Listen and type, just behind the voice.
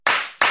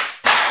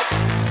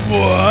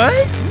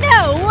What?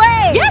 No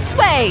way! Yes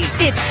way!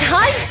 It's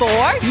time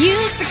for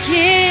News for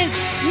Kids!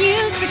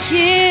 News for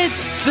Kids!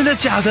 真的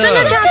假的？真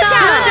的假的？真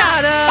的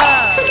假的？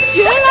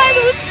原来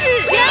如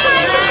此！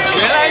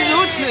原来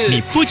如此！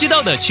你不知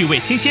道的趣味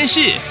新鲜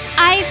事。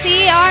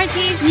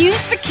ICRT's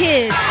News for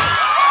Kids!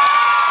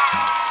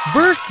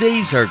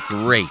 Birthdays are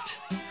great.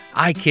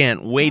 I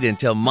can't wait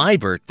until my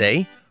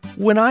birthday,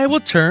 when I will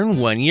turn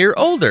 1 year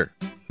older.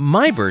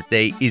 My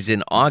birthday is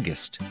in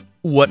August.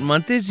 What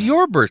month is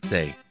your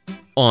birthday?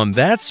 On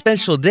that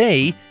special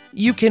day,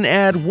 you can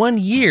add 1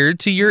 year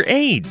to your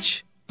age.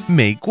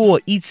 每过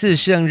一次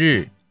生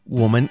日，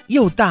我们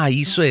又大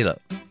1岁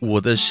了。我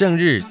的生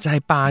日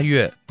在8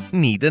月，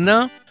你的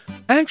呢？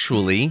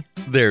 Actually,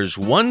 there's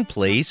one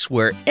place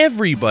where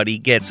everybody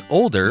gets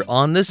older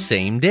on the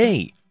same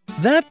day.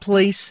 That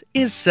place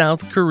is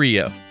South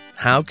Korea.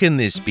 How can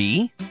this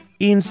be?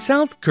 In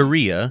South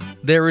Korea,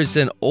 there is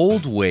an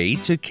old way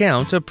to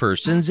count a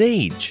person's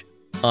age.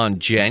 On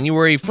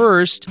January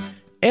 1st,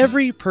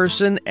 every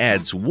person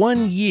adds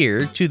 1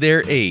 year to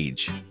their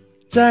age.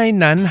 在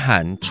南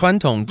韩传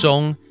统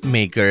中，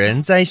每个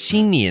人在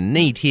新年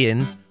那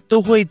天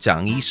都会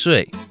长1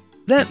岁。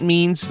That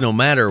means no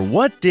matter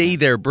what day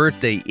their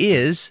birthday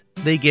is,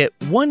 they get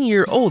 1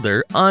 year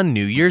older on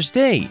New Year's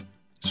Day.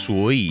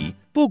 所以，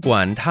不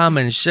管他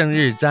们生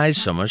日在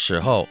什么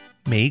时候，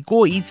每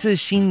过一次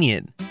新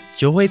年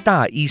就会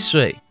大1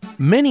岁。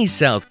Many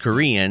South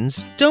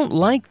Koreans don't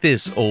like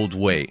this old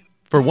way.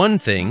 For one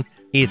thing,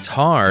 it's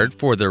hard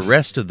for the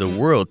rest of the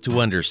world to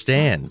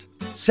understand.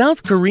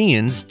 South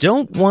Koreans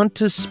don't want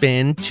to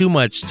spend too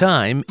much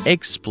time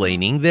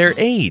explaining their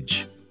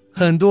age.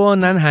 很多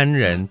南韩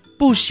人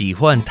不喜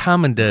欢他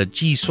们的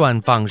计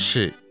算方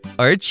式，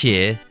而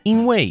且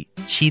因为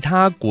其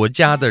他国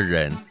家的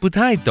人不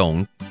太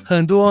懂，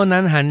很多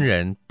南韩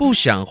人不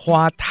想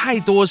花太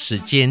多时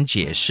间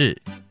解释。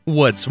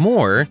What's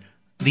more,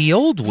 the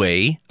old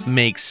way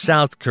makes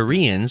South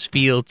Koreans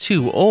feel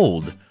too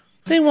old.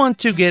 They want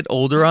to get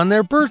older on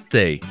their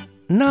birthday,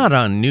 not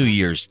on New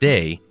Year's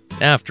Day.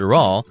 After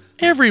all,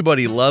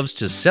 everybody loves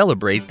to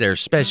celebrate their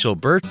special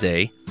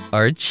birthday.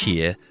 而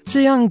且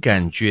这样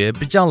感觉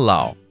比较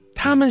老。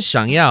他们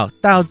想要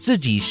到自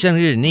己生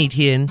日那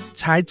天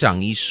才长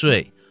1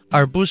岁，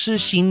而不是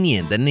新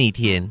年的那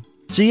天，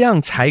这样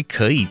才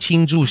可以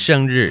庆祝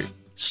生日。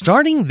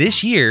Starting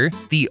this year,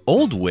 the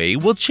old way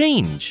will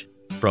change.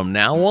 From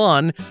now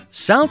on,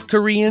 South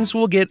Koreans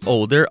will get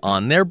older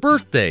on their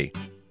birthday,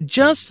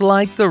 just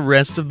like the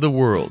rest of the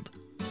world.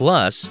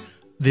 Plus,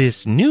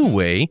 this new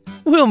way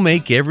will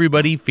make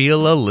everybody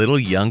feel a little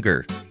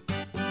younger.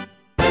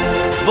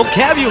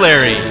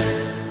 Vocabulary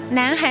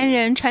南韩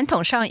人传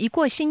统上一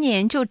过新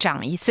年就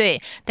长1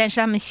岁，但是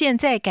他们现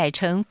在改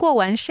成过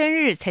完生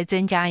日才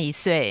增加1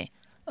岁。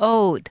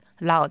Old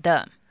老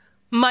的。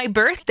My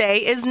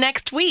birthday is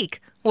next week.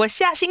 我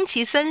下星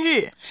期生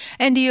日。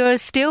And you'll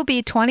still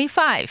be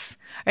 25.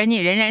 而你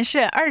仍然是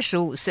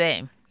25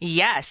岁。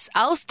Yes,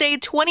 I'll stay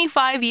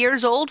 25 years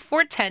old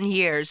for 10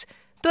 years.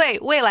 对，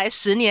未来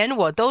10年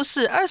我都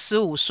是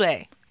25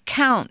岁。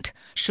Count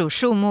数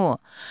数目。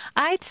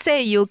I'd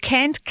say you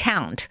can't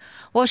count.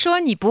 我说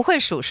你不会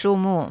数数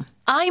目。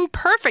I'm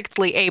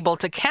perfectly able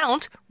to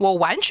count. 我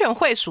完全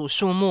会数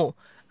数目。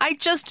I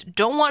just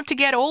don't want to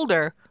get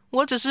older.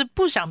 我只是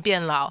不想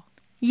变老。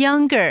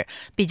Younger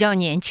比较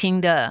年轻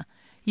的。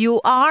You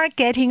are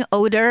getting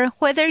older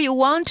whether you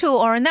want to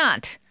or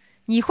not.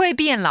 你会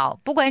变老，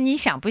不管你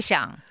想不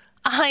想。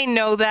I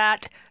know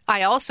that.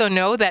 I also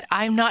know that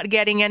I'm not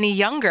getting any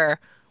younger.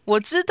 我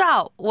知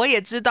道，我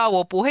也知道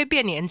我不会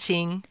变年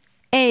轻。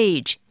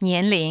Age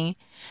年龄。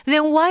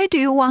Then why do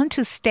you want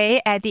to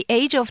stay at the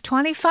age of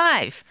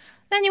 25?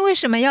 那你为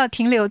什么要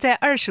停留在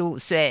25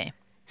岁？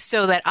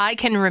 So that I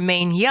can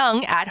remain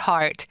young at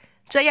heart.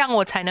 这样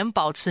我才能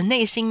保持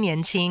内心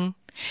年轻。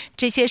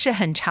这些是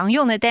很常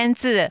用的单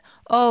字。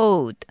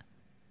Old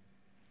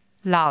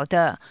老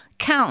的。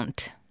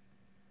Count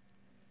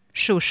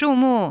数数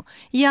目。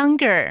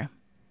Younger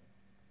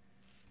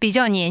比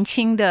较年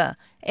轻的。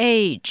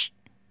Age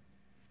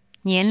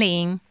年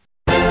龄。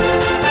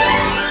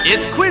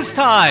 It's quiz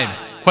time!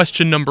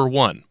 Question number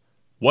 1.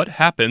 What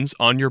happens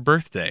on your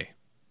birthday?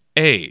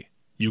 A.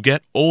 You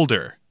get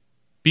older.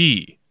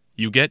 B.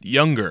 You get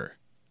younger.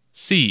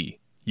 C.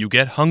 You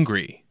get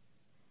hungry.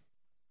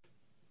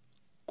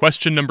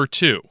 Question number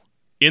 2.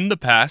 In the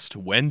past,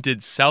 when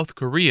did South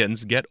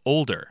Koreans get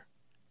older?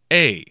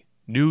 A.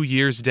 New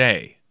Year's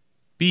Day.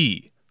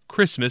 B.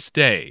 Christmas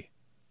Day.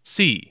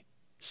 C.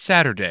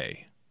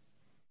 Saturday.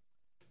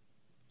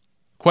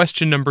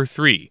 Question number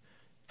 3.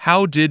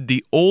 How did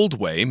the old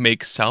way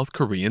make South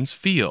Koreans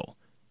feel?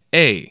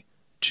 A.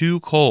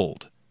 Too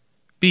cold.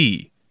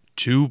 B.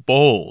 Too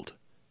bold.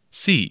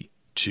 C.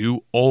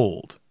 Too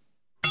old.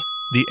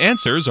 The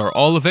answers are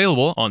all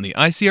available on the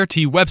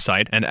ICRT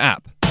website and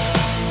app.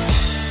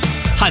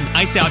 和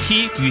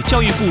ICRT 与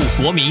教育部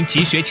国民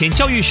及学前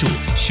教育署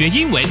学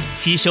英文，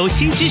吸收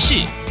新知识。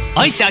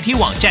ICRT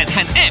网站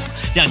和 App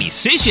让你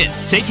随选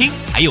随听，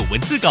还有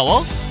文字稿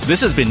哦。This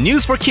has been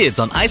News for Kids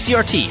on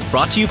ICRT,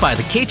 brought to you by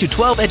the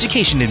K-12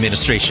 Education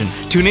Administration.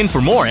 Tune in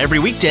for more every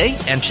weekday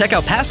and check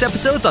out past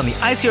episodes on the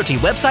ICRT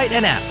website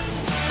and app.